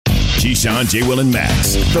Keyshawn, J. Will, and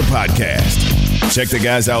Max, the podcast. Check the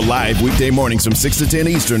guys out live weekday mornings from 6 to 10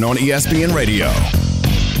 Eastern on ESPN Radio.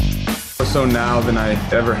 More so now than I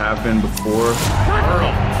ever have been before. Burrow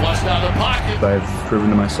flushed out of the pocket. I've proven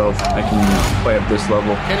to myself I can play at this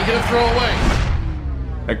level. Can he get a throw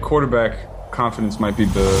away? At quarterback, confidence might be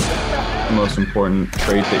the most important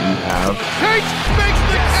trait that you have. Takes, makes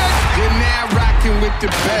the catch. You're now rocking with the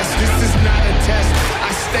best. This is not a test. I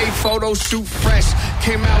stay photo shoot fresh.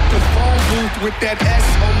 Came out the phone booth with that S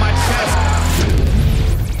on my chest.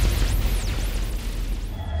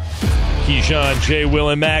 Keyshawn, J. Will,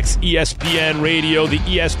 and Max, ESPN Radio, the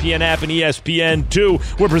ESPN app, and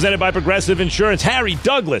ESPN2. We're presented by Progressive Insurance. Harry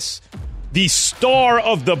Douglas, the star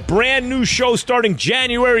of the brand new show starting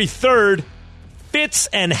January 3rd, Fitz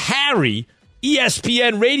and Harry,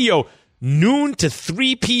 ESPN Radio, noon to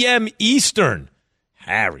 3 p.m. Eastern.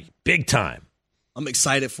 Harry, big time. I'm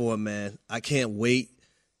excited for him, man. I can't wait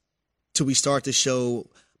till we start the show.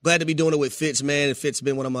 Glad to be doing it with Fitz, man. Fitz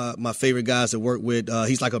been one of my favorite guys to work with.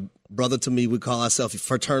 He's like a brother to me. We call ourselves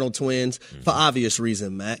fraternal twins for obvious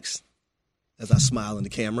reason, Max, as I smile in the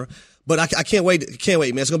camera. But I can't wait. Can't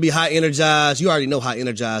wait, man. It's going to be high energized. You already know how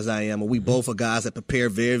energized I am. And we both are guys that prepare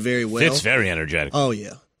very, very well. Fitz very energetic. Oh,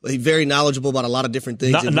 yeah. He's very knowledgeable about a lot of different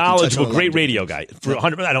things. Knowledgeable, great radio guy. For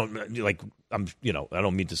 100, I don't like. I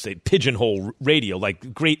don't mean to say pigeonhole radio.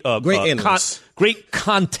 Like great great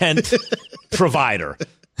content provider.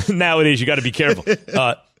 Nowadays, you got to be careful.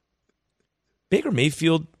 Baker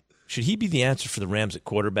Mayfield, should he be the answer for the Rams at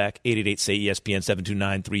quarterback?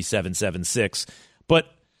 888-SAY-ESPN 729-3776.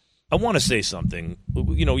 But I want to say something.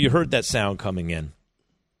 You heard that sound coming in.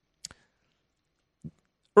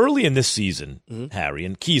 Early in this season, Harry,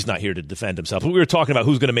 and Key's not here to defend himself, but we were talking about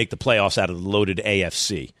who's going to make the playoffs out of the loaded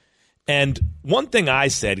AFC. And one thing I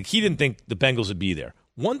said, he didn't think the Bengals would be there.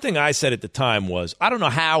 One thing I said at the time was, I don't know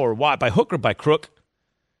how or why, by hook or by crook,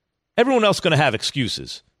 everyone else is going to have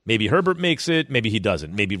excuses. Maybe Herbert makes it, maybe he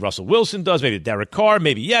doesn't. Maybe Russell Wilson does, maybe Derek Carr,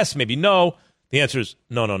 maybe yes, maybe no. The answer is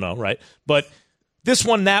no, right? But this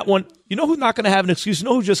one, that one, you know who's not going to have an excuse? You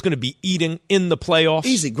know who's just going to be eating in the playoffs?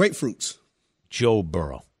 Easy, grapefruits. Joe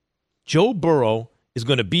Burrow. Joe Burrow is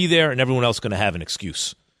going to be there, and everyone else is going to have an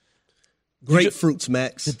excuse. Grapefruits,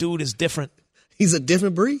 Max. The dude is different. He's a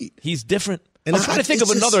different breed. He's different. And I'm trying to think of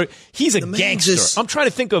another. He's a gangster. I'm trying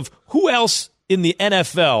to think of who else in the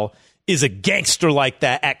NFL is a gangster like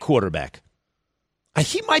that at quarterback.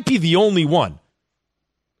 He might be the only one.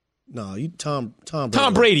 No, Tom Brady.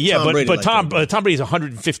 Tom Brady, yeah, Tom Brady Tom Brady's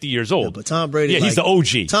 150 years old. Yeah, but Tom Brady, he's the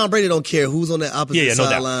OG. Tom Brady don't care who's on that opposite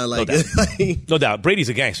sideline. No doubt. Brady's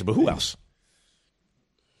a gangster, but who else?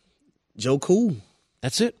 Joe Cool.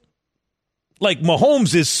 That's it. Like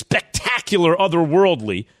Mahomes is spectacular,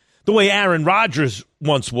 otherworldly, the way Aaron Rodgers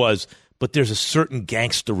once was, but there's a certain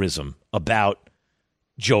gangsterism about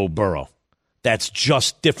Joe Burrow that's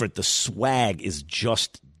just different. The swag is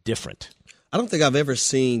just different. I don't think I've ever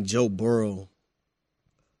seen Joe Burrow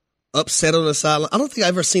upset on the sideline. I don't think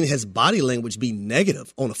I've ever seen his body language be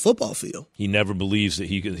negative on a football field. He never believes that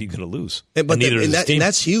he's going to lose. And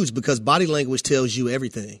that's huge because body language tells you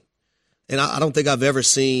everything. And I don't think I've ever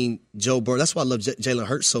seen Joe Burrow. That's why I love Jalen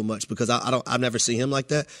Hurts so much because I've never seen him like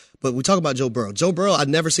that. But we talk about Joe Burrow. Joe Burrow, I've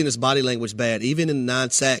never seen his body language bad. Even in 9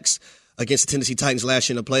 sacks against the Tennessee Titans last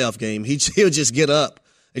year in a playoff game, he'll just get up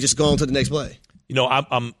and just go on to the next play.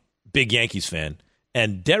 I'm big Yankees fan,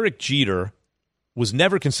 and Derek Jeter was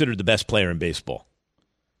never considered the best player in baseball.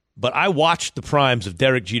 But I watched the primes of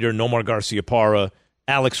Derek Jeter, Nomar Garciaparra,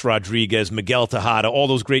 Alex Rodriguez, Miguel Tejada, all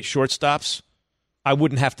those great shortstops. I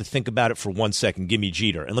wouldn't have to think about it for 1 second. Give me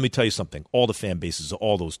Jeter. And let me tell you something. All the fan bases of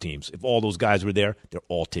all those teams, if all those guys were there, they're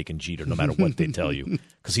all taking Jeter no matter what they tell you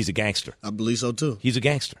because he's a gangster. I believe so, too. He's a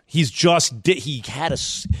gangster. There's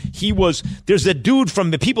a dude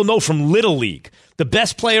from the people know from Little League, the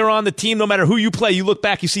best player on the team, no matter who you play, you look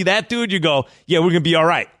back, you see that dude, you go, yeah, we're going to be all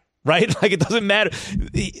right. Right? Like, it doesn't matter.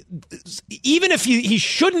 Even if he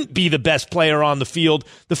shouldn't be the best player on the field,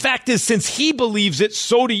 the fact is, since he believes it,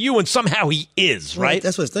 so do you, and somehow he is, right?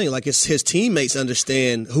 That's what the thing. Like, his teammates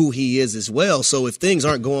understand who he is as well. So if things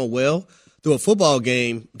aren't going well through a football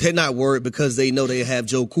game, they're not worried because they know they have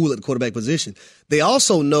Joe Cool at the quarterback position. They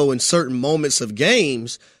also know in certain moments of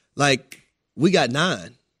games, like, we got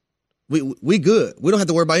 9. We good. We don't have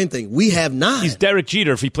to worry about anything. We have 9. He's Derek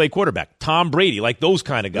Jeter if he played quarterback. Tom Brady, like those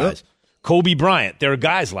kind of guys. Yep. Kobe Bryant. There are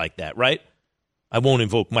guys like that, right? I won't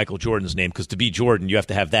invoke Michael Jordan's name because to be Jordan, you have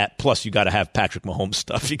to have that. Plus, you got to have Patrick Mahomes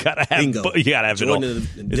stuff. You got to have. Bingo. You got to have Jordan it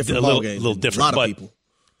all. In a different ball game. A little different. A lot of people.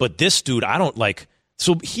 But this dude, I don't like.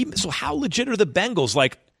 So how legit are the Bengals?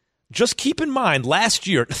 Like, just keep in mind, last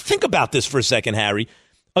year. Think about this for a second, Harry.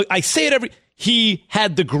 I say it he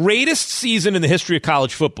had the greatest season in the history of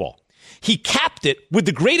college football. He capped it with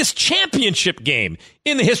the greatest championship game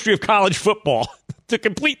in the history of college football to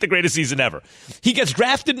complete the greatest season ever. He gets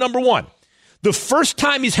drafted number 1. The first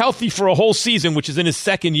time he's healthy for a whole season, which is in his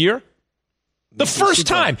second year, the first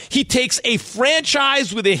time he takes a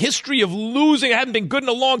franchise with a history of losing, hadn't been good in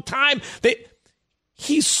a long time,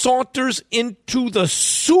 he saunters into the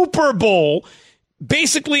Super Bowl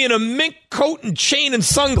basically in a mink coat and chain and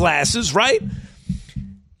sunglasses, right?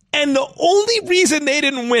 And the only reason they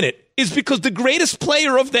didn't win it is because the greatest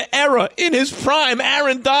player of the era in his prime,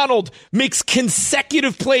 Aaron Donald, makes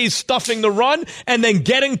consecutive plays stuffing the run and then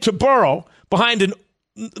getting to Burrow behind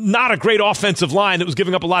not a great offensive line that was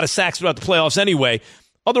giving up a lot of sacks throughout the playoffs anyway.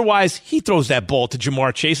 Otherwise, he throws that ball to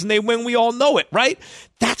Jamar Chase, and they win. We all know it, right?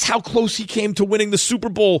 That's how close he came to winning the Super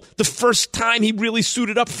Bowl the first time he really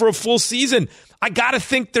suited up for a full season. I got to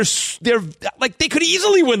think they're like they could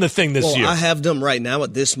easily win the thing this year. I have them right now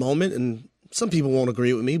at this moment, and some people won't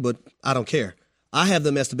agree with me, but I don't care. I have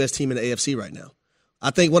them as the best team in the AFC right now. I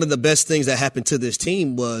think one of the best things that happened to this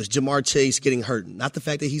team was Jamar Chase getting hurt. Not the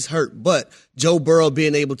fact that he's hurt, but Joe Burrow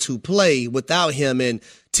being able to play without him and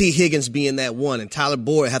T. Higgins being that one and Tyler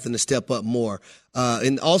Boyd having to step up more.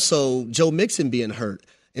 And also Joe Mixon being hurt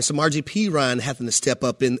and some RGP Ryan having to step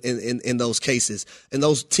up in those cases. And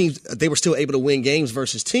those teams, they were still able to win games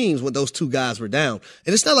versus teams when those two guys were down.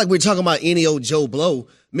 And it's not like we're talking about any old Joe Blow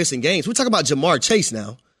missing games. We're talking about Jamar Chase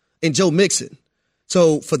now and Joe Mixon.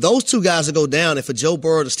 So for those two guys to go down and for Joe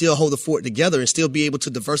Burrow to still hold the fort together and still be able to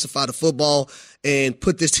diversify the football and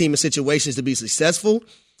put this team in situations to be successful,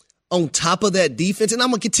 on top of that defense, and I'm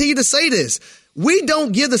going to continue to say this, we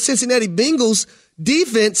don't give the Cincinnati Bengals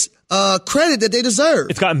defense credit that they deserve.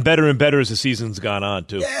 It's gotten better and better as the season's gone on,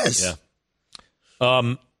 too. Yes.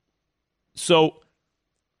 Yeah. So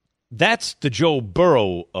that's the Joe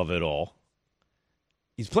Burrow of it all.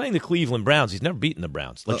 He's playing the Cleveland Browns. He's never beaten the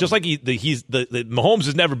Browns. Just like Mahomes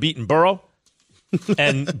has never beaten Burrow,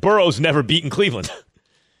 and Burrow's never beaten Cleveland.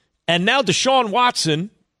 And now Deshaun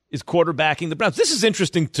Watson is quarterbacking the Browns. This is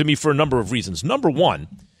interesting to me for a number of reasons. Number one,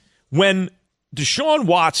 when Deshaun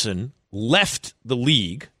Watson left the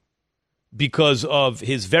league because of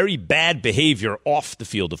his very bad behavior off the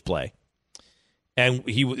field of play, and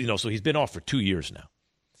so he's been off for 2 years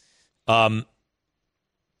now.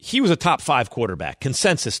 He was a top 5 quarterback,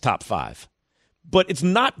 consensus top 5. But it's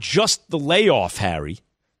not just the layoff, Harry,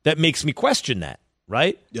 that makes me question that,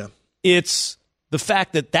 right? Yeah. It's the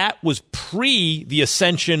fact that was pre the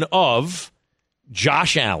ascension of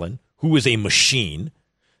Josh Allen, who is a machine,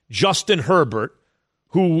 Justin Herbert,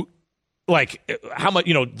 who, how much,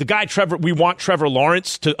 the guy we want Trevor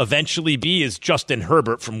Lawrence to eventually be is Justin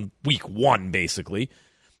Herbert from week 1, basically.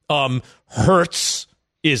 Hurts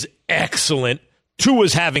is excellent.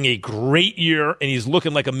 Tua's having a great year, and he's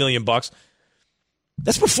looking like $1 million.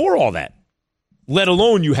 That's before all that. Let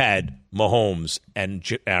alone you had Mahomes and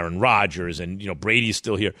Aaron Rodgers, and Brady's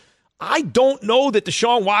still here. I don't know that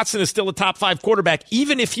Deshaun Watson is still a top 5 quarterback,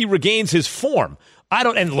 even if he regains his form.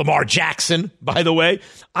 And Lamar Jackson, by the way.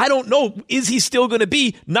 I don't know. Is he still going to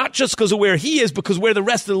be, not just because of where he is, because where the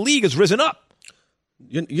rest of the league has risen up?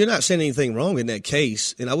 You're not saying anything wrong in that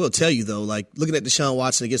case. And I will tell you, though, looking at Deshaun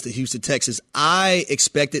Watson against the Houston Texans, I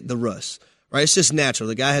expected the rust, right? It's just natural.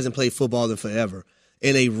 The guy hasn't played football in forever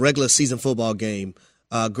in a regular season football game.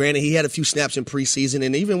 Granted, he had a few snaps in preseason,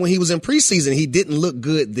 and even when he was in preseason, he didn't look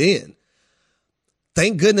good then.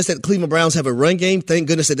 Thank goodness that the Cleveland Browns have a run game. Thank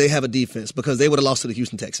goodness that they have a defense, because they would have lost to the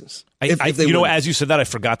Houston Texans. As you said that, I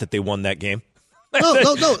forgot that they won that game. No.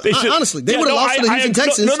 Honestly, they would have lost to the Houston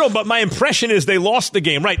Texans. No, but my impression is they lost the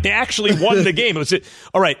game. Right. They actually won the game.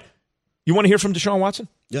 All right. You want to hear from Deshaun Watson?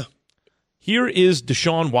 Yeah. Here is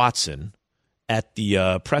Deshaun Watson at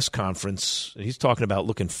the press conference. He's talking about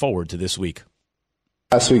looking forward to this week.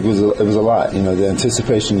 Last week was a lot. The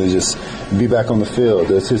anticipation to just be back on the field,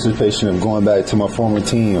 the anticipation of going back to my former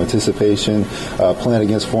team, anticipation playing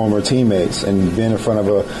against former teammates, and being in front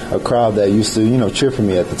of a crowd that used to, cheer for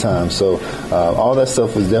me at the time. So all that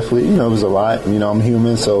stuff was definitely, it was a lot. I'm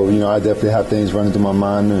human, so I definitely have things running through my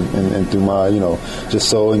mind and through my, just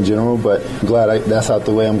soul in general. But I'm glad that's out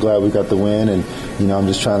the way. I'm glad we got the win, and I'm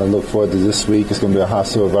just trying to look forward to this week. It's going to be a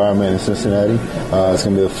hostile environment in Cincinnati. It's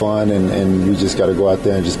going to be fun, and we just got to go out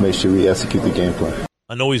there and just make sure we execute the game plan.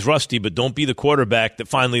 I know he's rusty, but don't be the quarterback that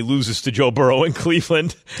finally loses to Joe Burrow in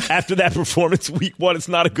Cleveland after that performance week 1. It's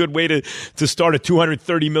not a good way to start a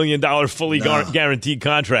 $230 million fully guaranteed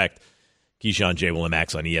contract. Keyshawn J.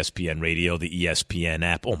 Willimax on ESPN Radio, the ESPN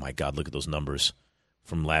app. Oh, my God, look at those numbers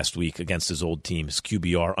from last week against his old team. His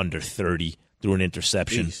QBR under 30 through an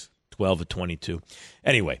interception. Jeez. 12 of 22.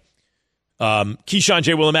 Anyway, Keyshawn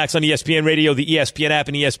J. Willimax on ESPN Radio, the ESPN app,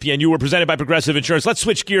 and ESPNU. We're presented by Progressive Insurance. Let's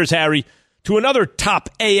switch gears, Harry, to another top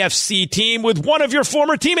AFC team with one of your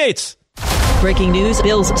former teammates. Breaking news,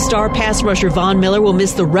 Bills star pass rusher Von Miller will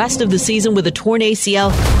miss the rest of the season with a torn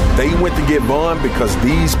ACL. They went to get Von because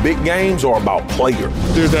these big games are about players.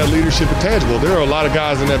 There's that leadership intangible. There are a lot of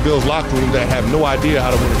guys in that Bills locker room that have no idea how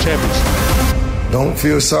to win a championship. Don't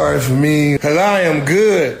feel sorry for me, because I am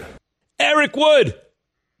good. Eric Wood.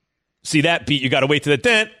 See that beat? You got to wait to the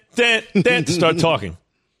dent to start talking.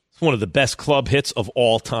 It's one of the best club hits of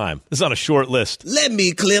all time. This is on a short list. Let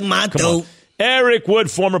me clear my throat. Eric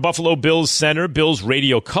Wood, former Buffalo Bills center, Bills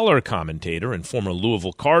radio color commentator, and former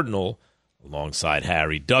Louisville Cardinal, alongside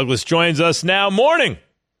Harry Douglas, joins us now. Morning.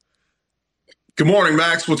 Good morning,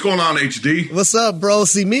 Max. What's going on, HD? What's up, bro?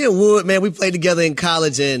 See, me and Wood, man, we played together in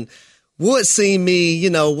college, and Wood has seen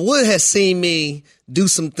me do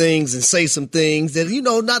some things and say some things that,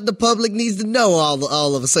 not the public needs to know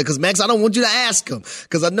all of a sudden. Because, Max, I don't want you to ask him.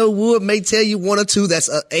 Because I know Wood may tell you one or two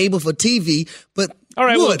that's able for TV, but all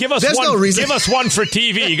right, Wood, well, give us one. No reason. Give us one for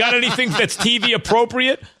TV. You got anything that's TV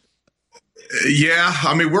appropriate? Yeah,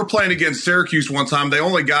 I mean, we're playing against Syracuse one time. They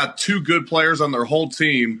only got 2 good players on their whole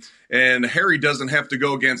team, and Harry doesn't have to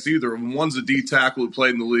go against either of them. One's a D tackle who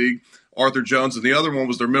played in the league, Arthur Jones, and the other one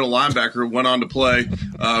was their middle linebacker who went on to play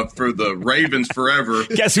for the Ravens forever.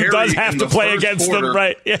 Guess who does have to play against them,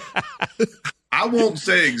 right? Yeah. I won't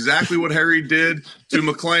say exactly what Harry did to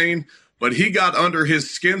McClain, but he got under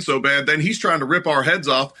his skin so bad, then he's trying to rip our heads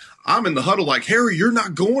off. I'm in the huddle like, Harry, you're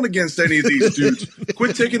not going against any of these dudes.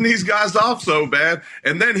 Quit taking these guys off so bad.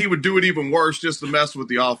 And then he would do it even worse just to mess with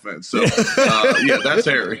the offense. So, yeah, that's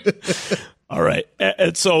Harry. All right.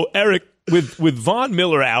 And so, Eric, with Von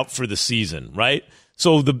Miller out for the season, right?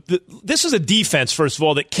 So this is a defense, first of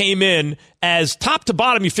all, that came in as top to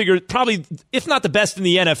bottom. You figure probably, if not the best in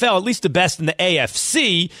the NFL, at least the best in the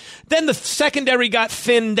AFC. Then the secondary got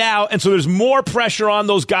thinned out, and so there's more pressure on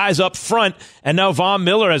those guys up front. And now Von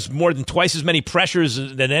Miller has more than twice as many pressures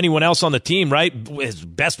than anyone else on the team, right? His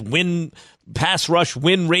best pass rush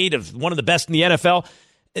win rate of one of the best in the NFL.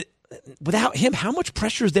 Without him, how much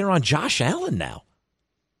pressure is there on Josh Allen now?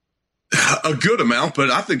 A good amount,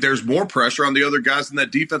 but I think there's more pressure on the other guys in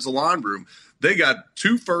that defensive line room. They got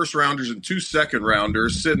 2 first-rounders and 2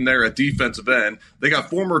 second-rounders sitting there at defensive end. They got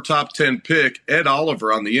former top 10 pick Ed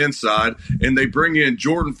Oliver on the inside, and they bring in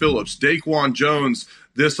Jordan Phillips, Daquan Jones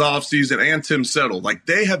this offseason, and Tim Settle. Like,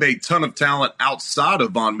 they have a ton of talent outside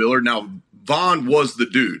of Von Miller. Now, Von was the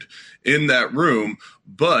dude in that room,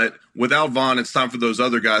 but without Von, it's time for those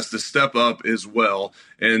other guys to step up as well.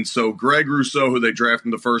 And so Greg Rousseau, who they drafted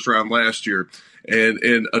in the first round last year, and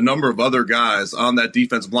a number of other guys on that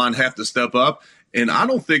defensive line have to step up. And I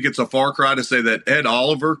don't think it's a far cry to say that Ed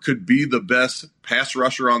Oliver could be the best pass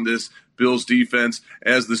rusher on this Bills defense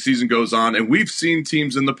as the season goes on. And we've seen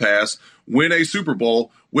teams in the past win a Super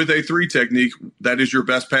Bowl with a 3 technique that is your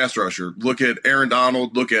best pass rusher. Look at Aaron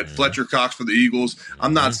Donald, look at Fletcher Cox for the Eagles.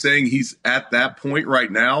 I'm not saying he's at that point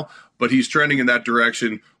right now, but he's trending in that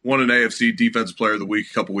direction. Won an AFC Defensive Player of the Week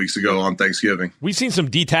a couple weeks ago on Thanksgiving. We've seen some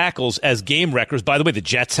D tackles as game wreckers. By the way, the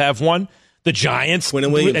Jets have one. The Giants,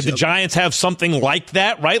 the Giants have something like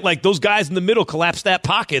that, right? Like those guys in the middle collapse that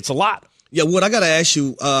pocket. It's a lot. Yeah, Wood, I got to ask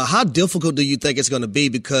you, how difficult do you think it's going to be?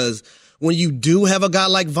 Because when you do have a guy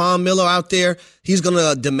like Von Miller out there, he's going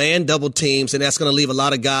to demand double teams, and that's going to leave a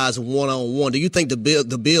lot of guys one-on-one. Do you think the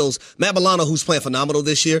Bills, Matt Milano, who's playing phenomenal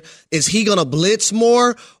this year, is he going to blitz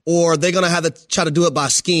more, or are they going to have to try to do it by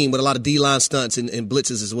scheme with a lot of D-line stunts and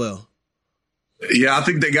blitzes as well? Yeah, I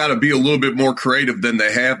think they got to be a little bit more creative than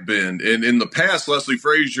they have been. And in the past, Leslie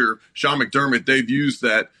Frazier, Sean McDermott, they've used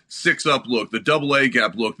that 6-up look, the double A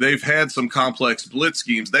gap look. They've had some complex blitz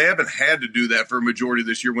schemes. They haven't had to do that for a majority of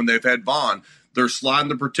this year when they've had Von. They're sliding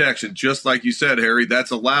the protection, just like you said, Harry. That's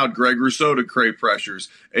allowed Greg Rousseau to create pressures.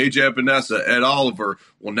 A.J. Epinesa, Ed Oliver.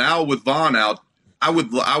 Well, now with Von out, I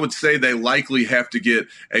would say they likely have to get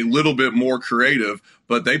a little bit more creative,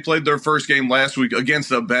 but they played their first game last week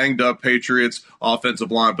against a banged-up Patriots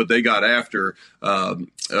offensive line, but they got after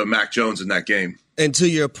Mac Jones in that game. And to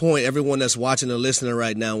your point, everyone that's watching and listening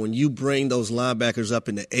right now, when you bring those linebackers up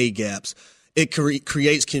in the A-gaps, it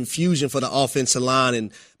creates confusion for the offensive line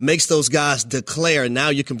and makes those guys declare. Now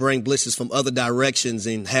you can bring blitzes from other directions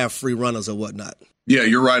and have free runners or whatnot. Yeah,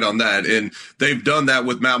 you're right on that. And they've done that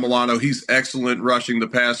with Matt Milano. He's excellent rushing the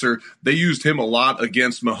passer. They used him a lot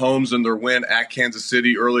against Mahomes in their win at Kansas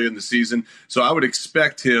City early in the season. So I would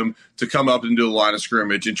expect him to come up into the line of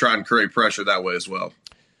scrimmage and try and create pressure that way as well.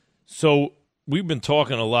 So we've been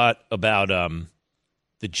talking a lot about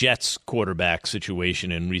the Jets quarterback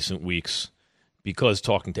situation in recent weeks because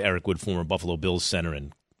talking to Eric Wood, former Buffalo Bills center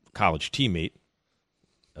and college teammate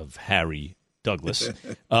of Harry Douglas.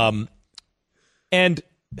 And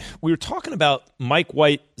we were talking about Mike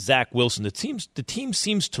White, Zach Wilson. The team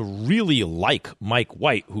seems to really like Mike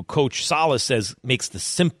White, who Coach Salas says makes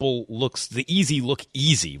the easy look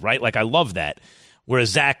easy, right? Like, I love that. Whereas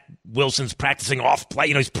Zach Wilson's practicing off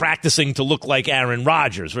play, he's practicing to look like Aaron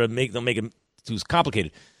Rodgers. They'll make him too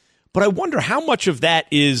complicated. But I wonder how much of that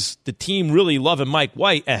is the team really loving Mike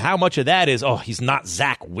White, and how much of that is, he's not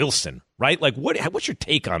Zach Wilson, right? Like, what's your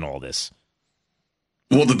take on all this?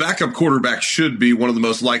 Well, the backup quarterback should be one of the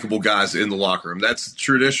most likable guys in the locker room. That's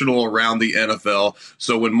traditional around the NFL.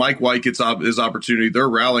 So when Mike White gets his opportunity, they're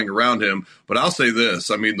rallying around him. But I'll say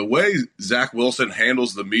this. I mean, the way Zach Wilson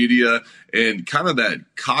handles the media and kind of that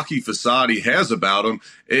cocky facade he has about him,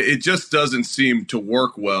 it just doesn't seem to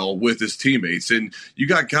work well with his teammates. And you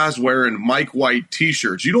got guys wearing Mike White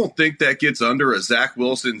T-shirts. You don't think that gets under a Zach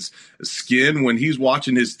Wilson's skin when he's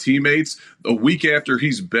watching his teammates a week after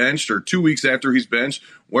he's benched or 2 weeks after he's benched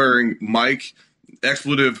wearing Mike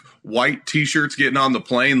expletive white T-shirts getting on the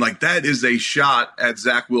plane? Like, that is a shot at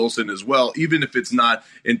Zach Wilson as well, even if it's not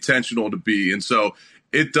intentional to be. And so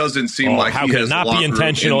it doesn't seem like how he could has it not be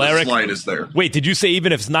intentional, Eric? Slightest there. Wait, did you say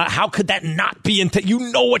even if it's not? How could that not be intentional?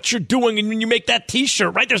 You know what you're doing, and when you make that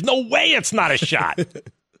T-shirt, right? There's no way it's not a shot.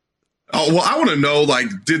 Oh, well, I want to know, like,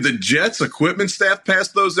 did the Jets equipment staff pass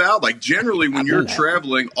those out? Like, generally, when you're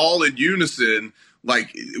traveling all in unison,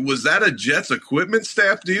 like, was that a Jets equipment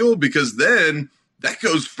staff deal? Because then that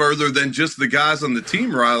goes further than just the guys on the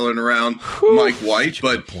team riling around Mike White.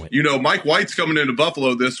 But, Mike White's coming into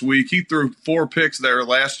Buffalo this week. He threw 4 picks there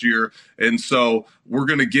last year. And so we're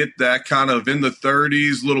going to get that kind of in the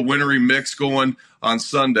 30s, little wintry mix going on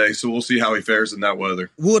Sunday. So we'll see how he fares in that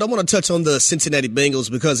weather. Wood, I want to touch on the Cincinnati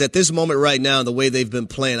Bengals because at this moment right now, the way they've been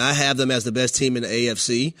playing, I have them as the best team in the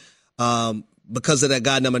AFC. Because of that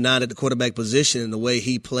guy number 9 at the quarterback position and the way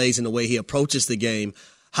he plays and the way he approaches the game.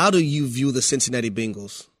 How do you view the Cincinnati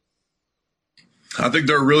Bengals? I think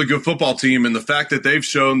they're a really good football team, and the fact that they've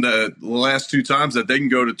shown that the last 2 times that they can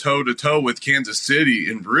go toe-to-toe with Kansas City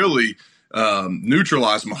and really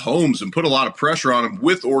neutralize Mahomes and put a lot of pressure on him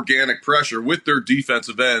with organic pressure with their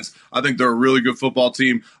defensive ends. I think they're a really good football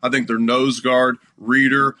team. I think their nose guard,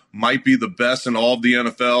 Reader, might be the best in all of the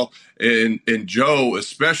NFL. And Joe,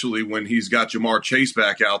 especially when he's got Jamar Chase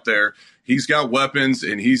back out there, he's got weapons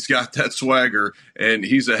and he's got that swagger, and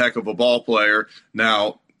he's a heck of a ball player.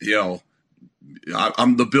 Now,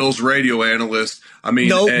 I'm the Bills radio analyst. I mean,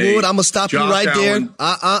 no, Wood, I'm gonna stop you right there.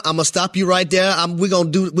 I'm gonna stop you right there. We're gonna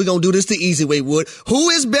do this the easy way, Wood. Who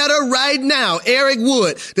is better right now, Eric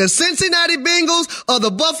Wood, the Cincinnati Bengals or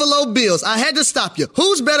the Buffalo Bills? I had to stop you.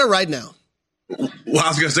 Who's better right now? Well, I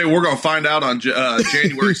was going to say we're going to find out on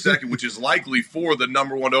January 2nd, which is likely for the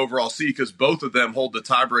number 1 overall seed because both of them hold the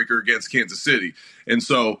tiebreaker against Kansas City. And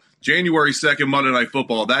so January 2nd, Monday Night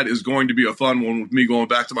Football, that is going to be a fun one with me going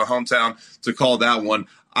back to my hometown to call that one.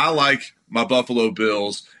 I like my Buffalo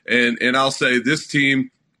Bills, and I'll say this team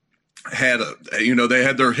had they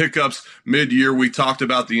had their hiccups mid-year. We talked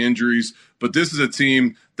about the injuries, but this is a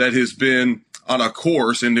team that has been on a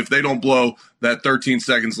course, and if they don't blow that 13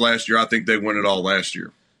 seconds last year, I think they win it all last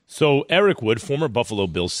year. So Eric Wood, former Buffalo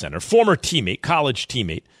Bills center, former teammate, college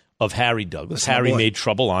teammate of Harry Douglas. Harry made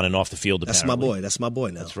trouble on and off the field, apparently. That's my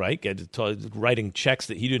boy now. That's right. Writing checks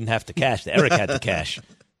that he didn't have to cash, that Eric had to cash.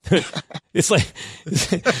 It's like,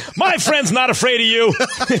 my friend's not afraid of you.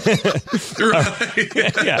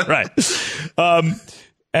 Yeah, right.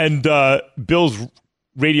 And Bill's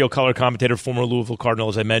radio color commentator, former Louisville Cardinal,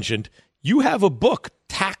 as I mentioned. You have a book,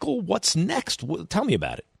 Tackle What's Next. Tell me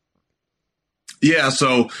about it. Yeah,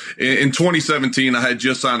 so in 2017, I had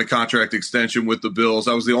just signed a contract extension with the Bills.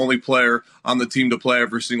 I was the only player on the team to play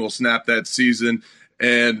every single snap that season.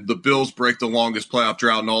 And the Bills break the longest playoff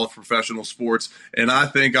drought in all of professional sports. And I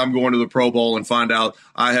think I'm going to the Pro Bowl and find out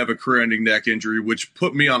I have a career-ending neck injury, which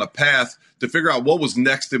put me on a path to figure out what was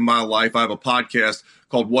next in my life. I have a podcast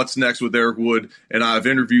called What's Next with Eric Wood, and I've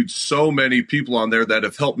interviewed so many people on there that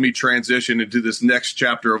have helped me transition into this next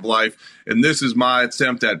chapter of life. And this is my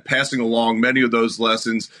attempt at passing along many of those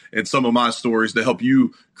lessons and some of my stories to help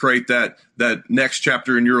you create that next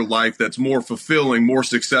chapter in your life that's more fulfilling, more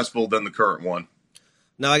successful than the current one.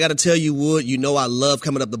 Now, I got to tell you, Wood, I love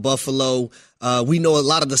coming up to Buffalo. We know a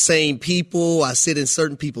lot of the same people. I sit in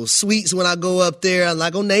certain people's suites when I go up there. I'm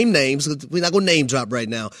not going to name names. We're not going to name drop right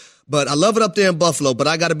now. But I love it up there in Buffalo. But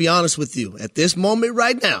I got to be honest with you. At this moment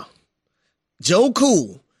right now, Joe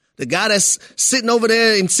Cool, the guy that's sitting over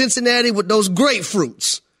there in Cincinnati with those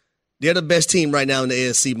grapefruits, They're the best team right now in the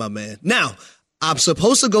AFC, my man. Now, I'm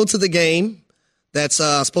supposed to go to the game that's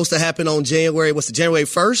supposed to happen on January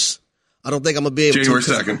 1st? I don't think I'm going to be able January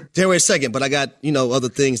to. 2nd. January 2nd, but I got, other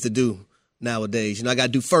things to do nowadays. I got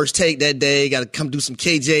to do First Take that day. Got to come do some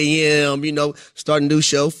KJM, start a new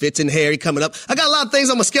show, Fitz and Harry coming up. I got a lot of things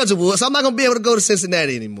on my schedule, so I'm not going to be able to go to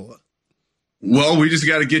Cincinnati anymore. Well, we just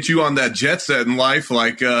got to get you on that jet set in life,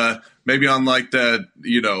 like maybe on like that,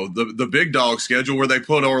 the big dog schedule where they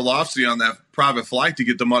put Orlovsky on that private flight to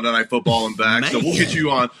get to Monday Night Football and back. Man. So we'll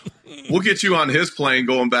get you on his plane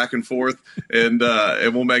going back and forth, and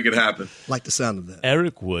we'll make it happen. Like the sound of that.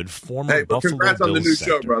 Eric Wood, former Buffalo congrats Bills on the new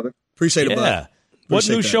center. show, brother. Appreciate it, bud. Yeah. What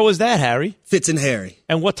new show is that, Harry? Fitz and Harry.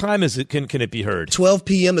 And what time is it? Can it be heard? 12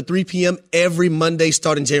 p.m. to 3 p.m. every Monday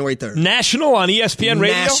starting January 3rd. National on ESPN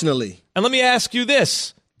Radio? Nationally. And let me ask you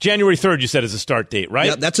this. January 3rd, you said, is the start date, right?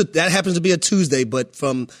 Yep, that happens to be a Tuesday, but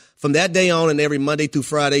from that day on and every Monday through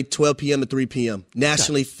Friday, 12 p.m. to 3 p.m.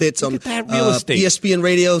 Nationally Fits on ESPN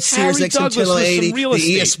Radio, Sirius XM Channel 80, the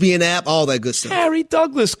ESPN app, all that good stuff. Harry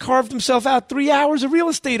Douglas carved himself out 3 hours of real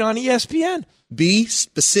estate on ESPN. Be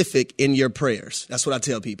specific in your prayers. That's what I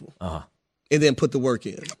tell people. Uh-huh. And then put the work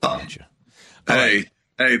in.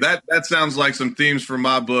 Hey, that sounds like some themes from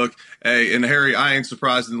my book. Hey, and Harry, I ain't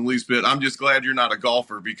surprised in the least bit. I'm just glad you're not a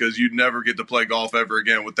golfer because you'd never get to play golf ever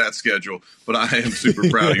again with that schedule. But I am super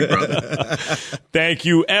proud of you, brother. Thank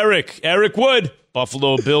you, Eric. Eric Wood,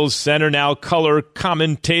 Buffalo Bills center, now color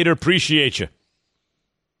commentator. Appreciate you.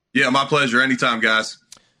 Yeah, my pleasure. Anytime, guys.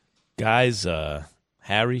 Guys,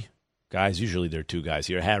 Harry. Guys, usually there are two guys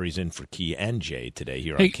here. Harry's in for Key and Jay today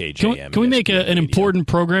here on KJM. Can we make an important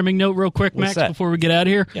programming note real quick, Max, before we get out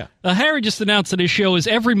of here? Yeah. Harry just announced that his show is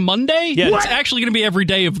every Monday. Yeah. It's actually going to be every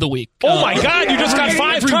day of the week. Oh, my God. You just got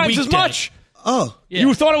 5 times as much. Oh. Yeah.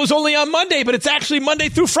 You thought it was only on Monday, but it's actually Monday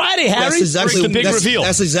through Friday, Harry. Reveal.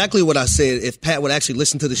 That's exactly what I said if Pat would actually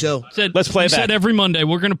listen to the show. Let's play it back. You said every Monday.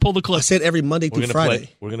 We're going to pull the clip. I said every Monday through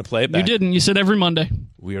Friday. We're going to play it back. You didn't. You said every Monday.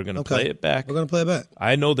 We are going to play it back. We're going to play it back.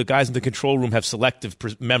 I know the guys in the control room have selective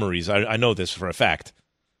memories. I know this for a fact.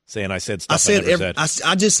 Saying I said stuff I never said.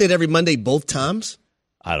 I just said every Monday both times.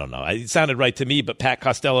 I don't know. It sounded right to me, but Pat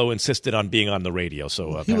Costello insisted on being on the radio.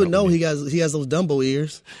 So he would know he has those Dumbo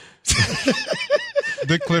ears.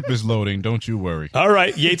 The clip is loading. Don't you worry. All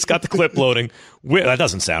right. Yates got the clip loading. That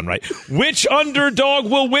doesn't sound right. Which underdog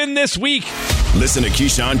will win this week? Listen to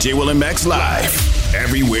Keyshawn, J. Will, and Max live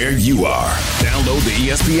everywhere you are. Download the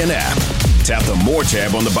ESPN app. Tap the More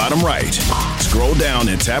tab on the bottom right. Scroll down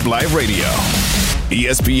and tap Live Radio.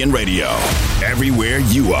 ESPN Radio. Everywhere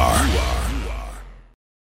you are.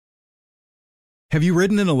 Have you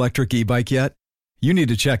ridden an electric e-bike yet? You need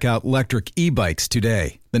to check out Lectric E-Bikes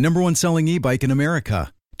today, the #1 selling e-bike in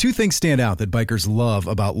America. Two things stand out that bikers love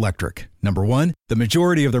about Lectric. Number one, the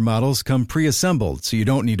majority of their models come pre-assembled, so you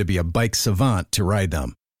don't need to be a bike savant to ride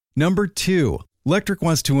them. Number two, Lectric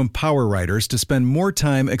wants to empower riders to spend more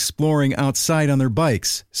time exploring outside on their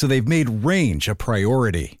bikes, so they've made range a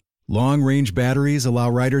priority. Long-range batteries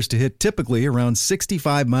allow riders to hit typically around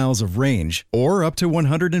 65 miles of range, or up to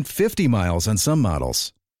 150 miles on some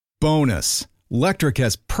models. Bonus! Lectric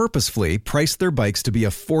has purposefully priced their bikes to be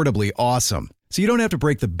affordably awesome, so you don't have to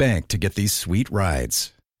break the bank to get these sweet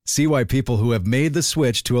rides. See why people who have made the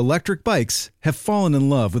switch to electric bikes have fallen in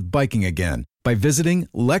love with biking again by visiting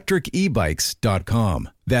lectricebikes.com.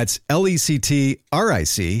 That's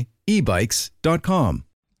LECTRIC ebikes.com.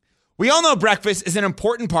 We all know breakfast is an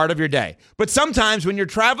important part of your day, but sometimes when you're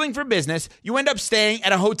traveling for business, you end up staying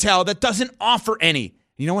at a hotel that doesn't offer any.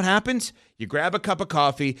 You know what happens? You grab a cup of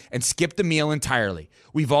coffee and skip the meal entirely.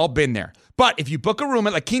 We've all been there. But if you book a room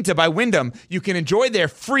at La Quinta by Wyndham, you can enjoy their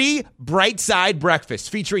free Bright Side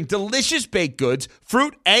breakfast featuring delicious baked goods,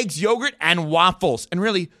 fruit, eggs, yogurt, and waffles. And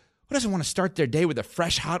really, who doesn't want to start their day with a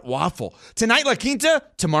fresh, hot waffle? Tonight, La Quinta,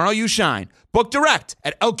 tomorrow you shine. Book direct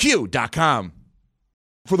at LQ.com.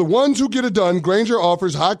 For the ones who get it done, Grainger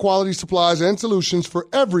offers high-quality supplies and solutions for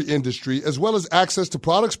every industry, as well as access to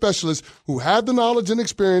product specialists who have the knowledge and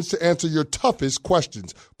experience to answer your toughest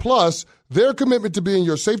questions. Plus, their commitment to being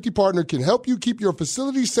your safety partner can help you keep your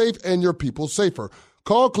facility safe and your people safer.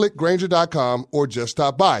 Call, click Grainger.com, or just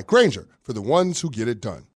stop by. Grainger, for the ones who get it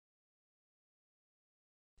done.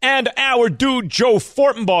 And our dude, Joe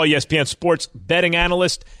Fortenbaugh, ESPN Sports betting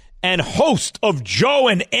analyst and host of Joe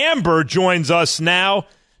and Amber, joins us now.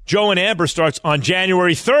 Joe and Amber starts on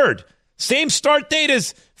January 3rd. Same start date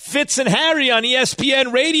as Fitz and Harry on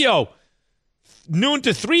ESPN Radio. Noon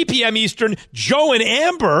to 3 p.m. Eastern. Joe and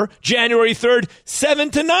Amber, January 3rd,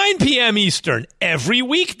 7 to 9 p.m. Eastern. Every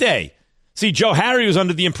weekday. See, Joe, Harry was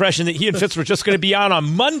under the impression that he and Fitz were just going to be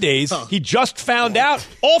on Mondays. He just found out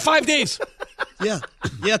all 5 days. Yeah,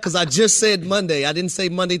 because I just said Monday. I didn't say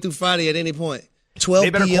Monday through Friday at any point.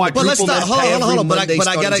 12 p.m. But let's not. Hold on. But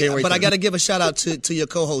I got to give a shout out to your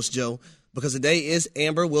co-host, Joe, because today is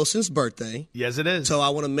Amber Wilson's birthday. Yes, it is. So I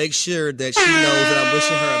want to make sure that she knows that I'm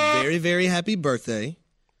wishing her a very, very happy birthday.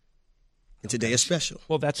 And today is special.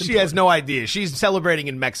 Well, she has no idea. She's celebrating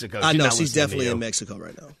in Mexico. I know. She's definitely in Mexico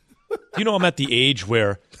right now. You know, I'm at the age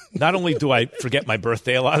where not only do I forget my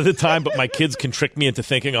birthday a lot of the time, but my kids can trick me into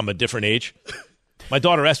thinking I'm a different age. My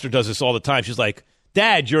daughter Esther does this all the time. She's like,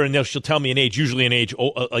 Dad, you're in there. She'll tell me an age, usually an age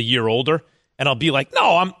a year older. And I'll be like,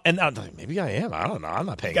 no, I'm like, maybe I am. I don't know. I'm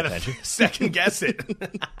not paying attention. Second guess it.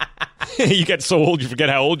 You get so old, you forget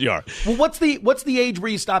how old you are. Well, what's the age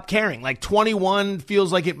where you stop caring? Like 21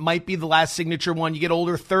 feels like it might be the last signature one. You get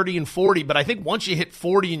older, 30 and 40. But I think once you hit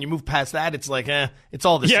 40 and you move past that, it's like, it's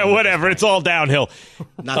all the same. Yeah, whatever. It's all downhill.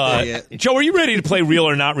 Not there yet. Joe, are you ready to play Real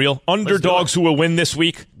or Not Real? Underdogs who will win this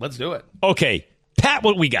week? Let's do it. Okay. Pat,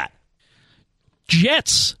 what we got?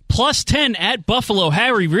 Jets plus 10 at Buffalo.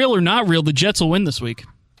 Harry, real or not real, the Jets will win this week.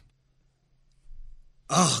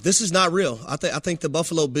 Oh, this is not real. I think the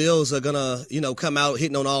Buffalo Bills are gonna, come out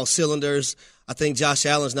hitting on all cylinders. I think Josh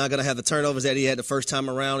Allen's not gonna have the turnovers that he had the first time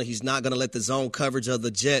around. He's not gonna let the zone coverage of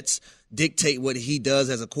the Jets dictate what he does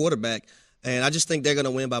as a quarterback. And I just think they're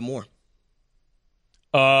gonna win by more.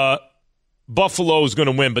 Buffalo's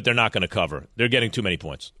gonna win, but they're not gonna cover. They're getting too many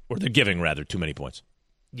points, or they're giving rather too many points.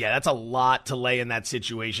 Yeah, that's a lot to lay in that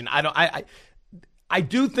situation. I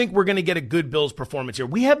do think we're going to get a good Bills performance here.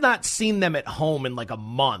 We have not seen them at home in like a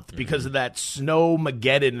month because of that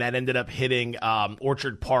snowmageddon that ended up hitting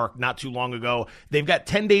Orchard Park not too long ago. They've got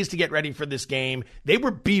 10 days to get ready for this game. They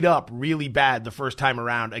were beat up really bad the first time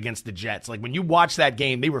around against the Jets. Like when you watch that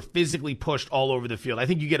game, they were physically pushed all over the field. I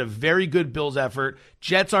think you get a very good Bills effort.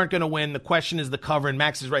 Jets aren't going to win. The question is the cover, and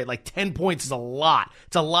Max is right. Like 10 points is a lot.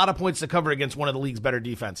 It's a lot of points to cover against one of the league's better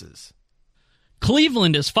defenses.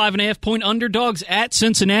 Cleveland is 5.5-point underdogs at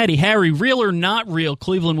Cincinnati. Harry, real or not real,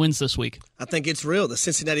 Cleveland wins this week? I think it's real. The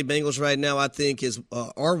Cincinnati Bengals right now, I think,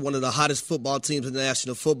 are one of the hottest football teams in the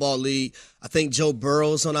National Football League. I think Joe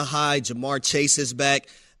Burrow's on a high. Jamar Chase is back.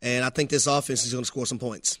 And I think this offense is going to score some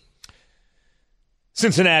points.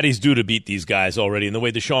 Cincinnati's due to beat these guys already. And the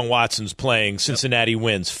way Deshaun Watson's playing, Cincinnati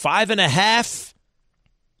wins. 5.5.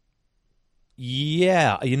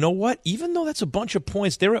 Yeah. You know what? Even though that's a bunch of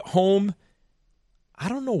points, they're at home. I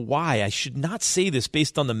don't know why I should not say this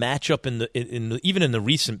based on the matchup even in the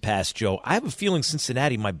recent past, Joe. I have a feeling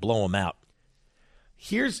Cincinnati might blow them out.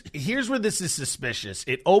 Here's where this is suspicious.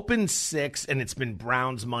 It opened 6, and it's been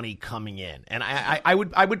Browns money coming in, and I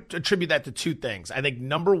would attribute that to two things. I think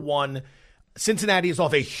number one, Cincinnati is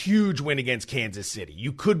off a huge win against Kansas City.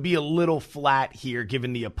 You could be a little flat here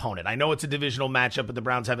given the opponent. I know it's a divisional matchup, but the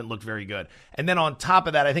Browns haven't looked very good. And then on top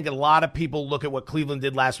of that, I think a lot of people look at what Cleveland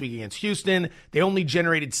did last week against Houston. They only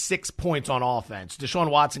generated 6 points on offense. Deshaun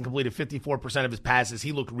Watson completed 54% of his passes.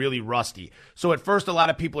 He looked really rusty. So at first, a lot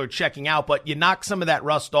of people are checking out, but you knock some of that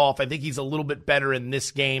rust off. I think he's a little bit better in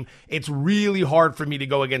this game. It's really hard for me to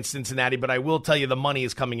go against Cincinnati, but I will tell you the money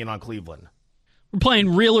is coming in on Cleveland. We're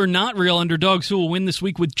playing real or not real underdogs who will win this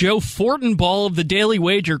week with Joe Fortenbaugh of the Daily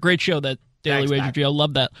Wager. Great show, that Daily Wager, Matt. Joe.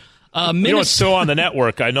 Love that. You know, it's still on the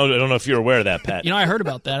network. I don't know if you're aware of that, Pat. I heard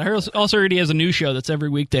about that. I also heard he has a new show that's every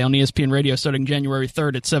weekday on ESPN Radio starting January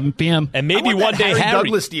 3rd at 7 p.m. And maybe one day Harry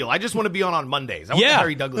Douglas deal. I just want to be on Mondays. I want the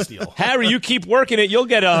Harry Douglas deal. Harry, you keep working it. You'll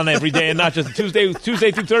get it on every day and not just Tuesday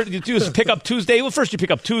through Thursday. You just pick up Tuesday. Well, first you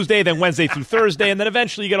pick up Tuesday, then Wednesday through Thursday, and then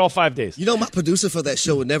eventually you get all 5 days. You know, my producer for that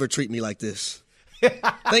show would never treat me like this.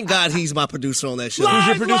 Thank God he's my producer on that show. Who's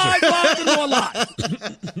your producer? Live, and more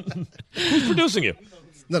live. Who's producing you?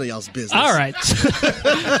 None of y'all's business. All right.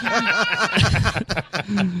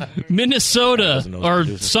 Minnesota are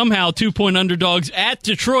somehow 2-point underdogs at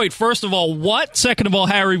Detroit. First of all, what? Second of all,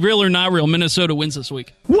 Harry, real or not real, Minnesota wins this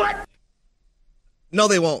week. What? No,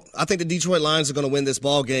 they won't. I think the Detroit Lions are going to win this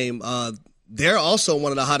ball game. They're also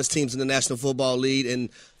one of the hottest teams in the National Football League, and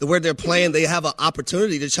the way they're playing, they have an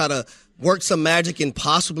opportunity to try to work some magic and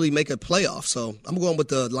possibly make a playoff. So I'm going with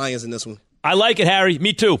the Lions in this one. I like it, Harry.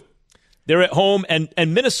 Me too. They're at home, and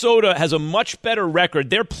Minnesota has a much better record.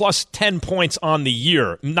 They're plus 10 points on the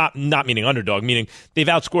year, not meaning underdog, meaning they've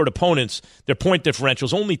outscored opponents. Their point differential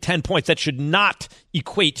is only 10 points. That should not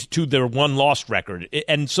equate to their one-loss record.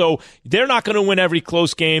 And so they're not going to win every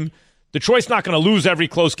close game. Detroit's not going to lose every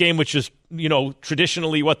close game, which is,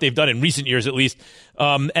 traditionally what they've done in recent years at least.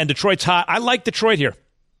 And Detroit's hot. I like Detroit here.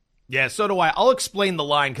 Yeah, so do I. I'll explain the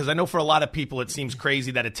line because I know for a lot of people it seems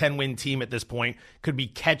crazy that a 10-win team at this point could be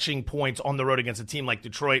catching points on the road against a team like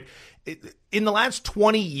Detroit. In the last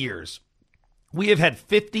 20 years, we have had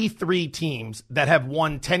 53 teams that have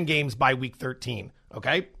won 10 games by week 13,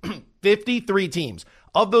 okay? 53 teams.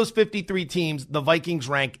 Of those 53 teams, the Vikings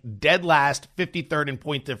rank dead last, 53rd in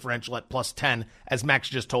point differential at plus 10, as Max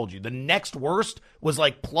just told you. The next worst was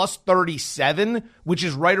like plus 37, which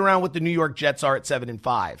is right around what the New York Jets are at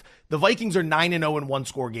 7-5. The Vikings are 9-0 in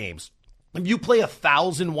one-score games. If you play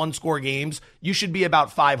 1,000 one-score games, you should be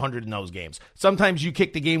about 500 in those games. Sometimes you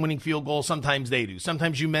kick the game-winning field goal, sometimes they do.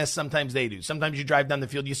 Sometimes you miss, sometimes they do. Sometimes you drive down the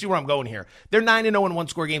field. You see where I'm going here. They're 9-0 in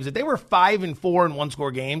one-score games. If they were 5-4 in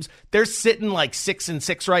one-score games, they're sitting like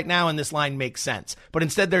 6-6 right now, and this line makes sense. But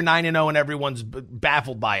instead, they're 9-0, and everyone's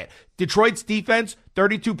baffled by it. Detroit's defense,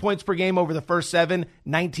 32 points per game over the first 7,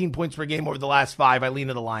 19 points per game over the last 5. I lean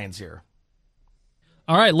to the Lions here.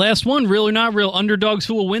 All right, last one, real or not real, underdogs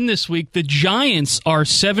who will win this week. The Giants are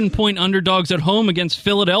 7-point underdogs at home against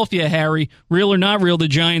Philadelphia, Harry. Real or not real, the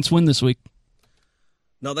Giants win this week.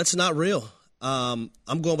 No, that's not real. I'm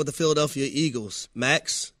going with the Philadelphia Eagles.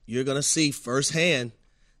 Max, you're going to see firsthand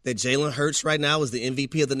that Jalen Hurts right now is the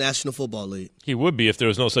MVP of the National Football League. He would be if there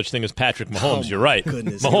was no such thing as Patrick Mahomes. You're right.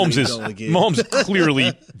 Goodness, Mahomes is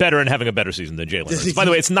clearly better and having a better season than Jalen Hurts. By the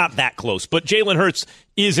way, it's not that close, but Jalen Hurts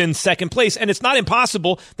is in second place, and it's not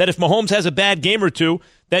impossible that if Mahomes has a bad game or two,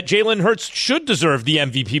 that Jalen Hurts should deserve the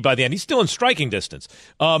MVP by the end. He's still in striking distance.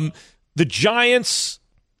 The Giants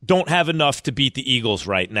don't have enough to beat the Eagles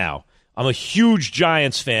right now. I'm a huge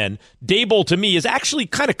Giants fan. Daboll, to me, is actually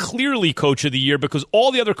kind of clearly Coach of the Year because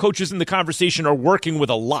all the other coaches in the conversation are working with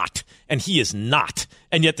a lot, and he is not.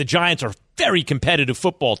 And yet the Giants are a very competitive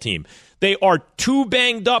football team. They are too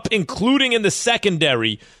banged up, including in the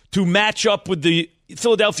secondary, to match up with the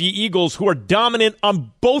Philadelphia Eagles, who are dominant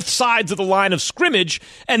on both sides of the line of scrimmage,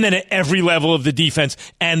 and then at every level of the defense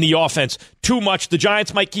and the offense. Too much. The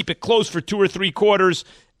Giants might keep it close for 2 or 3 quarters,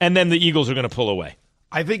 and then the Eagles are going to pull away.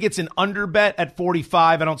 I think it's an under bet at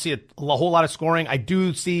 45. I don't see a whole lot of scoring. I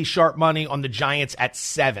do see sharp money on the Giants at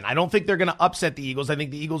 7. I don't think they're going to upset the Eagles. I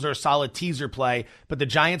think the Eagles are a solid teaser play, but the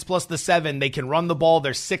Giants plus the 7, they can run the ball.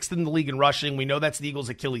 They're 6th in the league in rushing. We know that's the Eagles'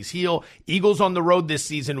 Achilles heel. Eagles on the road this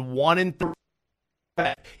season, 1-3.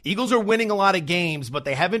 Eagles are winning a lot of games, but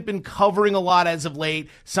they haven't been covering a lot as of late.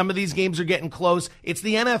 Some of these games are getting close. It's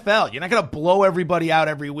the NFL. You're not going to blow everybody out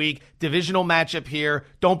every week. Divisional matchup here.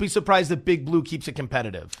 Don't be surprised if Big Blue keeps it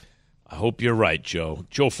competitive. I hope you're right, Joe.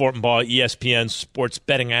 Joe Fortenbaugh, ESPN sports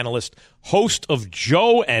betting analyst, host of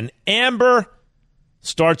Joe and Amber,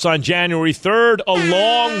 starts on January 3rd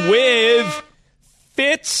along with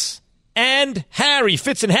Fitz and Harry.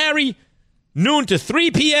 Fitz and Harry, noon to 3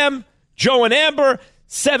 p.m., Joe and Amber,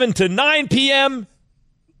 7 to 9 p.m.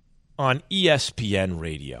 on ESPN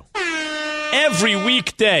Radio. Every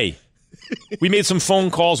weekday. We made some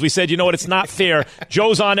phone calls. We said, you know what, it's not fair.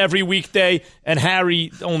 Joe's on every weekday, and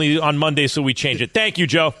Harry only on Monday, so we changed it. Thank you,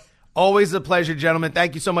 Joe. Always a pleasure, gentlemen.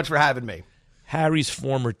 Thank you so much for having me. Harry's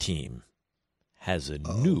former team has a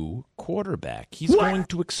new quarterback. He's going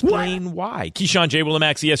to explain why. Keyshawn, J.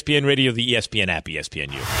 Willimax, ESPN Radio, the ESPN app,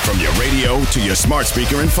 ESPNU. From your radio to your smart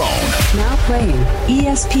speaker and phone. Now playing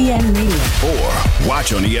ESPN Radio. Or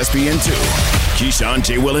watch on ESPN2. Keyshawn,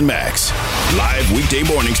 J. Will, and Max. Live weekday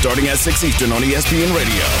morning starting at 6 Eastern on ESPN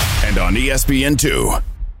Radio and on ESPN2.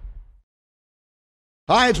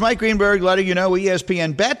 Hi, it's Mike Greenberg letting you know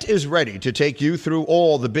ESPN Bet is ready to take you through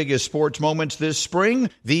all the biggest sports moments this spring.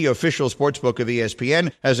 The official sportsbook of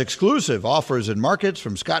ESPN has exclusive offers and markets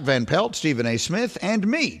from Scott Van Pelt, Stephen A. Smith, and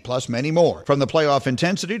me, plus many more. From the playoff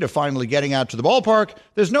intensity to finally getting out to the ballpark,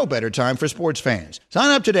 there's no better time for sports fans. Sign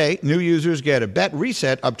up today. New users get a bet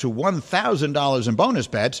reset up to $1,000 in bonus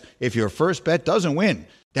bets if your first bet doesn't win.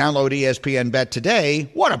 Download ESPN Bet today.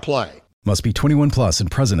 What a play. Must be 21 plus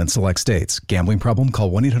and present in select states. Gambling problem?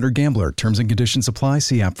 Call 1-800-GAMBLER. Terms and conditions apply.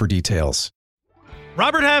 See app for details.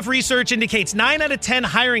 Robert Half research indicates 9 out of 10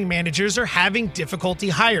 hiring managers are having difficulty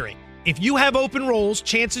hiring. If you have open roles,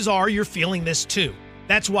 chances are you're feeling this too.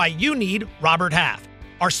 That's why you need Robert Half.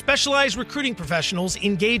 Our specialized recruiting professionals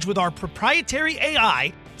engage with our proprietary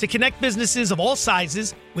AI to connect businesses of all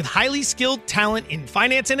sizes with highly skilled talent in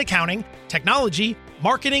finance and accounting, technology,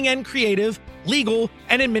 marketing and creative, legal,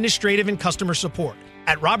 and administrative and customer support.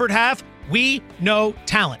 At Robert Half, we know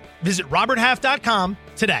talent. Visit roberthalf.com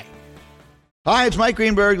today. Hi, it's Mike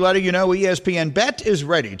Greenberg letting you know ESPN Bet is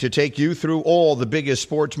ready to take you through all the biggest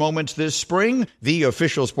sports moments this spring. The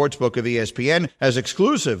official sportsbook of ESPN has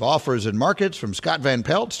exclusive offers and markets from Scott Van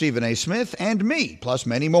Pelt, Stephen A. Smith, and me, plus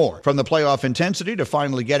many more. From the playoff intensity to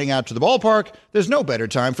finally getting out to the ballpark, there's no better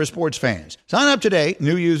time for sports fans. Sign up today.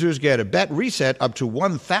 New users get a bet reset up to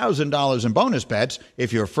 $1,000 in bonus bets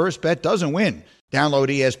if your first bet doesn't win. Download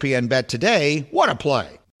ESPN Bet today. What a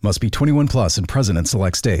play. Must be 21 plus and present in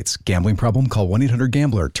select states. Gambling problem? Call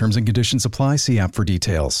 1-800-GAMBLER. Terms and conditions apply. See app for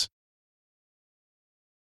details.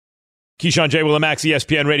 Keyshawn, J. Will, and Max,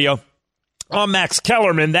 ESPN Radio. I'm Max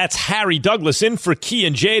Kellerman. That's Harry Douglas in for Key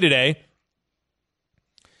and Jay today.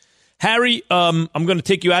 Harry, I'm going to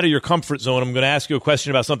take you out of your comfort zone. I'm going to ask you a question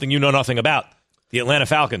about something you know nothing about. The Atlanta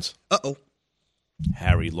Falcons. Uh-oh.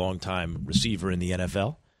 Harry, longtime receiver in the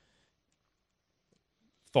NFL.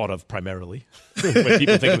 Thought of primarily when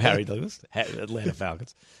people think of Harry Douglas, Atlanta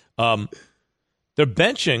Falcons. They're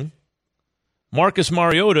benching Marcus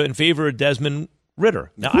Mariota in favor of Desmond Ridder.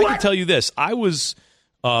 Now, I can tell you this. I was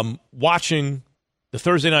watching the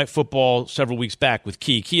Thursday Night Football several weeks back with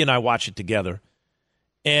Key. Key and I watched it together.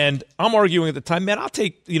 And I'm arguing at the time, man,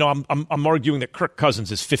 I'm arguing that Kirk Cousins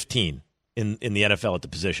is 15 in the NFL at the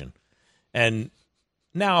position. And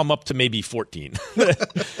now I'm up to maybe 14.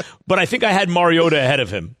 But I think I had Mariota ahead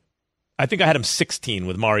of him. I think I had him 16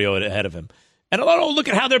 with Mariota ahead of him. And I thought, oh, look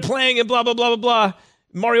at how they're playing and blah, blah, blah, blah, blah.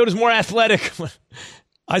 Mariota's more athletic.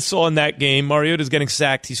 I saw in that game, Mariota's getting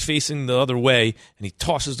sacked. He's facing the other way, and he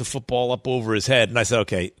tosses the football up over his head. And I said,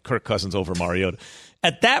 okay, Kirk Cousins over Mariota.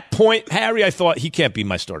 At that point, Harry, I thought he can't be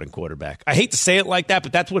my starting quarterback. I hate to say it like that,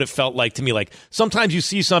 but that's what it felt like to me. Like sometimes you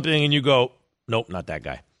see something and you go, nope, not that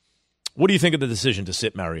guy. What do you think of the decision to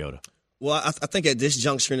sit Mariota? Well, I think at this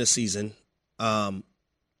juncture in the season,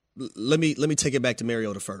 let me take it back to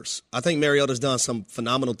Mariota first. I think Mariota's done some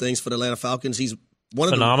phenomenal things for the Atlanta Falcons. He's one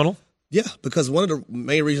of phenomenal. Yeah, because one of the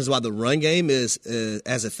main reasons why the run game is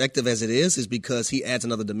as effective as it is because he adds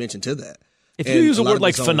another dimension to that. If you use a word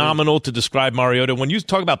like phenomenal to describe Mariota, when you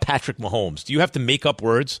talk about Patrick Mahomes, do you have to make up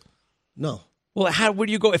words? No. Well, where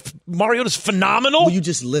do you go? If Mariota's phenomenal? Well, you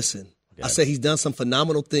just listen. Okay. I said he's done some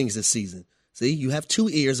phenomenal things this season. See, you have 2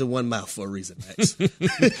 ears and 1 mouth for a reason, Max.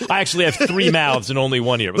 I actually have 3 mouths and only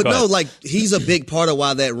 1 ear. But no, like he's a big part of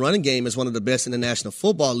why that running game is one of the best in the National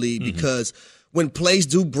Football League because when plays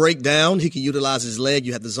do break down, he can utilize his leg.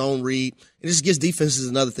 You have the zone read. It just gives defenses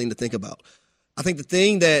another thing to think about. I think the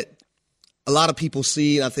thing that a lot of people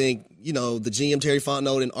see, and I think, the GM Terry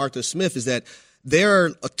Fontenot and Arthur Smith, is that there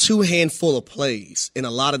are a 2 handful of plays in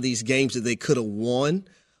a lot of these games that they could have won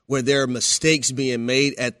where there are mistakes being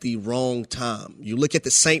made at the wrong time. You look at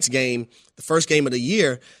the Saints game, the first game of the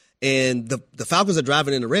year, and the Falcons are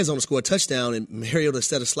driving in the red zone to score a touchdown, and Mariota,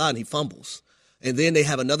 instead of sliding, he fumbles. And then they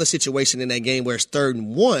have another situation in that game where it's 3rd and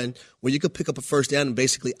 1, where you could pick up a first down and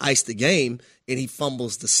basically ice the game, and he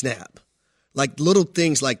fumbles the snap. Like little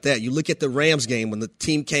things like that. You look at the Rams game when the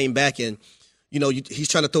team came back and, he's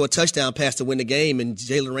trying to throw a touchdown pass to win the game, and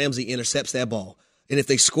Jalen Ramsey intercepts that ball. And if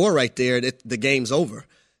they score right there, the game's over.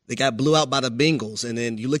 They got blew out by the Bengals. And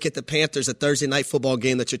then you look at the Panthers, a Thursday night football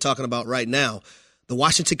game that you're talking about right now. The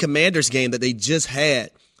Washington Commanders game that they just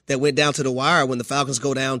had that went down to the wire when the Falcons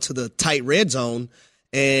go down to the tight red zone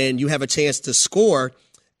and you have a chance to score.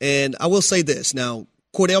 And I will say this. Now,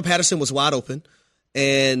 Cordell Patterson was wide open,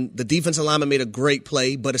 and the defensive lineman made a great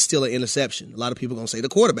play, but it's still an interception. A lot of people are going to say the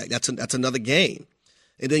quarterback. That's another game.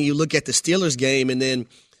 And then you look at the Steelers game and then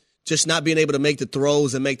just not being able to make the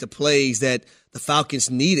throws and make the plays that the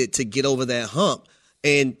Falcons needed to get over that hump.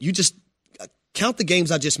 And you just count the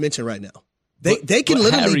games I just mentioned right now. They can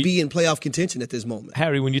literally Harry, be in playoff contention at this moment.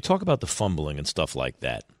 Harry, when you talk about the fumbling and stuff like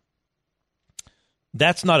that,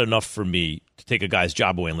 that's not enough for me to take a guy's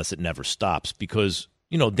job away unless it never stops because,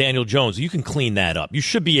 Daniel Jones, you can clean that up. You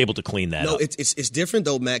should be able to clean that up. No, it's different,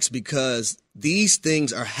 though, Max, because these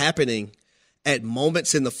things are happening at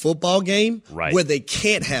moments in the football game where they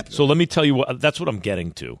can't happen. So let me tell you that's what I'm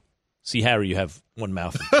getting to. See, Harry, you have 1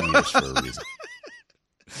 mouth and 2 ears for a reason.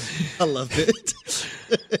 I love it.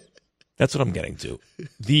 That's what I'm getting to.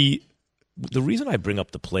 The reason I bring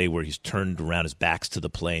up the play where he's turned around, his back's to the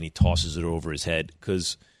play, and he tosses it over his head,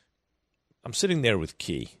 because I'm sitting there with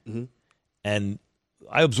Key, and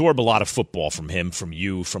I absorb a lot of football from him, from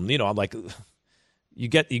you, I'm like, you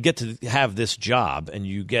get to have this job, and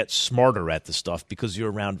you get smarter at the stuff because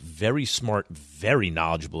you're around very smart, very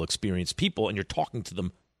knowledgeable, experienced people, and you're talking to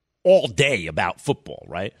them all day about football,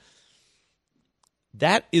 right?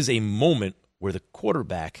 That is a moment where the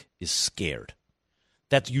quarterback is scared.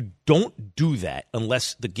 That you don't do that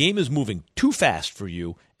unless the game is moving too fast for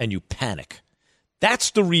you and you panic.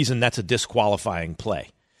 That's the reason that's a disqualifying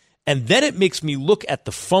play. And then it makes me look at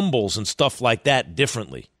the fumbles and stuff like that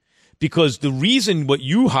differently. Because the reason what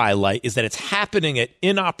you highlight is that it's happening at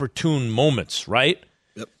inopportune moments, right?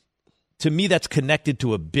 Yep. To me, that's connected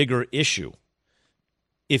to a bigger issue.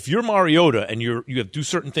 If you're Mariota and you do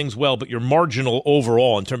certain things well, but you're marginal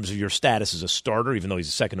overall in terms of your status as a starter, even though he's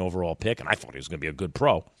a second overall pick, and I thought he was going to be a good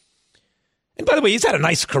pro. And by the way, he's had a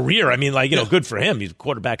nice career. I mean, good for him. He's a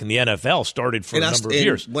quarterback in the NFL, started for a number of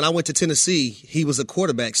years. When I went to Tennessee, he was a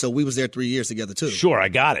quarterback, so we was there 3 years together too. Sure, I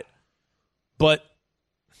got it. But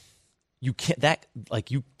you can't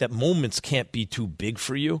that moments can't be too big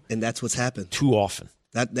for you, and that's what's happened too often.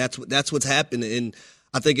 That's what's happened, and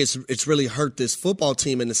I think it's really hurt this football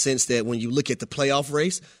team in the sense that when you look at the playoff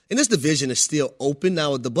race, and this division is still open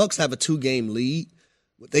now. The Bucs have a 2-game lead.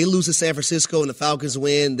 They lose to San Francisco and the Falcons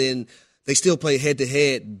win, then they still play head to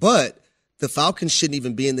head. But the Falcons shouldn't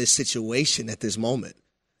even be in this situation at this moment.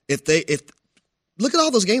 If look at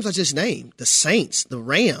all those games I just named: the Saints, the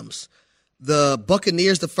Rams, the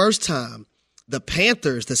Buccaneers the first time, the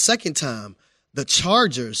Panthers the second time, the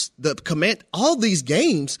Chargers, the Command, all these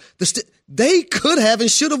games, they could have and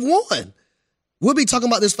should have won. We'll be talking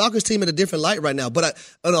about this Falcons team in a different light right now. But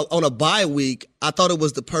on a bye week, I thought it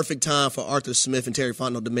was the perfect time for Arthur Smith and Terry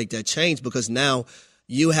Fontenot to make that change because now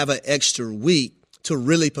you have an extra week to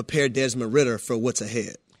really prepare Desmond Ridder for what's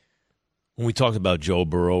ahead. When we talked about Joe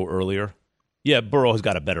Burrow earlier, yeah, Burrow has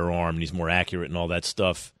got a better arm and he's more accurate and all that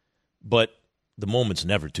stuff. But the moment's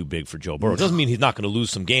never too big for Joe Burrow. It doesn't mean he's not going to lose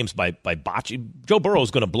some games by botching. Joe Burrow is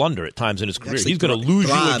going to blunder at times in his career. He's going to lose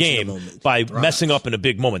you a game by messing up in a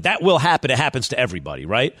big moment. That will happen. It happens to everybody,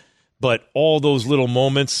 right? But all those little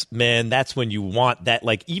moments, man, that's when you want that.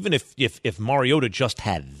 Like, even if Mariota just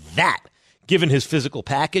had that, given his physical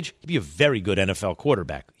package, he'd be a very good NFL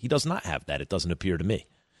quarterback. He does not have that, it doesn't appear to me.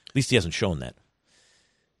 At least he hasn't shown that.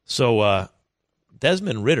 So,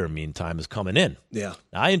 Desmond Ridder, meantime, is coming in. Yeah.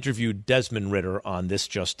 Now, I interviewed Desmond Ridder on This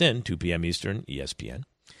Just In, 2 p.m. Eastern, ESPN.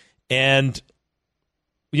 And,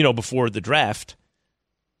 before the draft,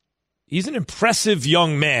 he's an impressive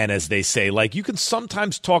young man, as they say. Like, you can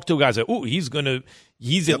sometimes talk to guys like, ooh, he's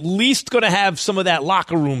at least going to have some of that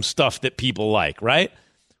locker room stuff that people like, right?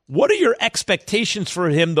 What are your expectations for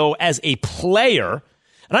him, though, as a player?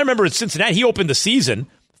 And I remember in Cincinnati, he opened the season,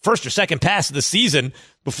 first or second pass of the season,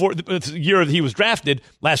 before the year that he was drafted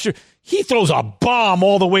last year, he throws a bomb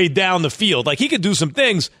all the way down the field. Like, he could do some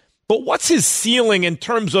things, but what's his ceiling in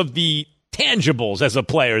terms of the tangibles as a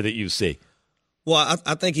player that you see? Well,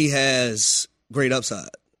 I think he has great upside.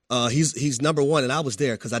 He's number one, and I was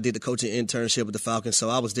there because I did the coaching internship with the Falcons, so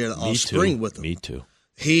I was there all spring with him. Me too.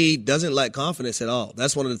 He doesn't lack confidence at all.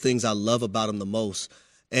 That's one of the things I love about him the most.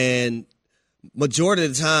 And majority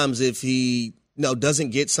of the times, if he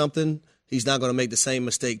doesn't get something, he's not going to make the same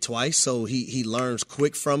mistake twice, so he learns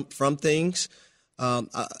quick from things.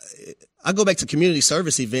 I go back to community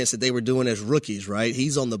service events that they were doing as rookies, right?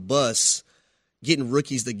 He's on the bus getting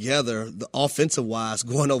rookies together, the offensive-wise,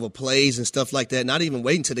 going over plays and stuff like that, not even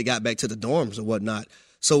waiting until they got back to the dorms or whatnot.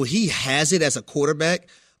 So he has it as a quarterback.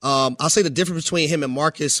 I'll say the difference between him and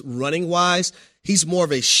Marcus running-wise, he's more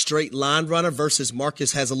of a straight line runner versus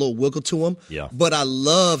Marcus has a little wiggle to him. Yeah. But I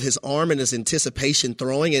love his arm and his anticipation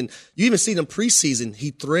throwing. And you even see him preseason. He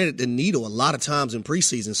threaded the needle a lot of times in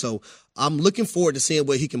preseason. So I'm looking forward to seeing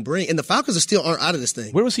what he can bring. And the Falcons still aren't out of this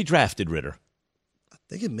thing. Where was he drafted, Ridder? I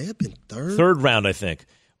think it may have been third. Third round, I think.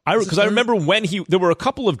 Because I remember when there were a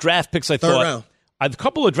couple of draft picks I thought. Round. A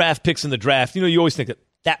couple of draft picks in the draft. You always think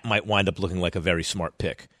that might wind up looking like a very smart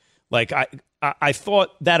pick. Like, I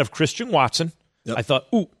thought that of Christian Watson. Yep. I thought,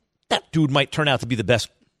 ooh, that dude might turn out to be the best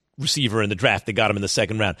receiver in the draft. They got him in the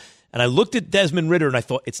second round. And I looked at Desmond Ridder, and I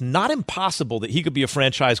thought, it's not impossible that he could be a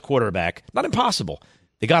franchise quarterback. Not impossible.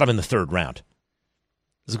 They got him in the third round.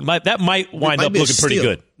 That might wind up looking pretty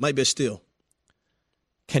good. Might be a steal.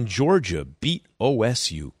 Can Georgia beat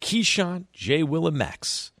OSU? Keyshawn, J. Will, and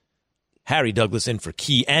Max. Harry Douglas in for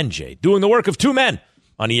Key and Jay, doing the work of two men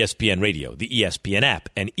on ESPN Radio, the ESPN app,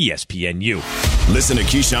 and ESPNU. Listen to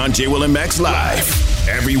Keyshawn, J. Will, and Max live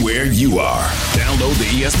everywhere you are. Download the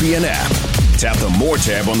ESPN app. Tap the More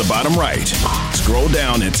tab on the bottom right. Scroll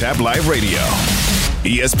down and tap Live Radio.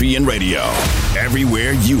 ESPN Radio,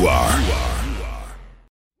 everywhere you are.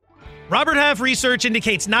 Robert Half research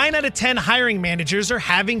indicates 9 out of 10 hiring managers are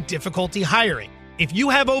having difficulty hiring. If you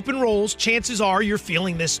have open roles, chances are you're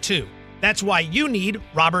feeling this too. That's why you need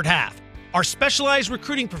Robert Half. Our specialized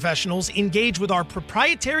recruiting professionals engage with our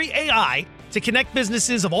proprietary AI to connect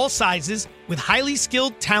businesses of all sizes with highly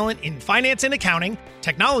skilled talent in finance and accounting,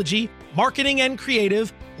 technology, marketing and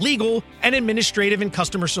creative, legal, and administrative and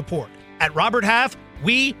customer support. At Robert Half,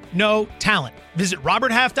 we know talent. Visit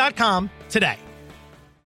roberthalf.com today.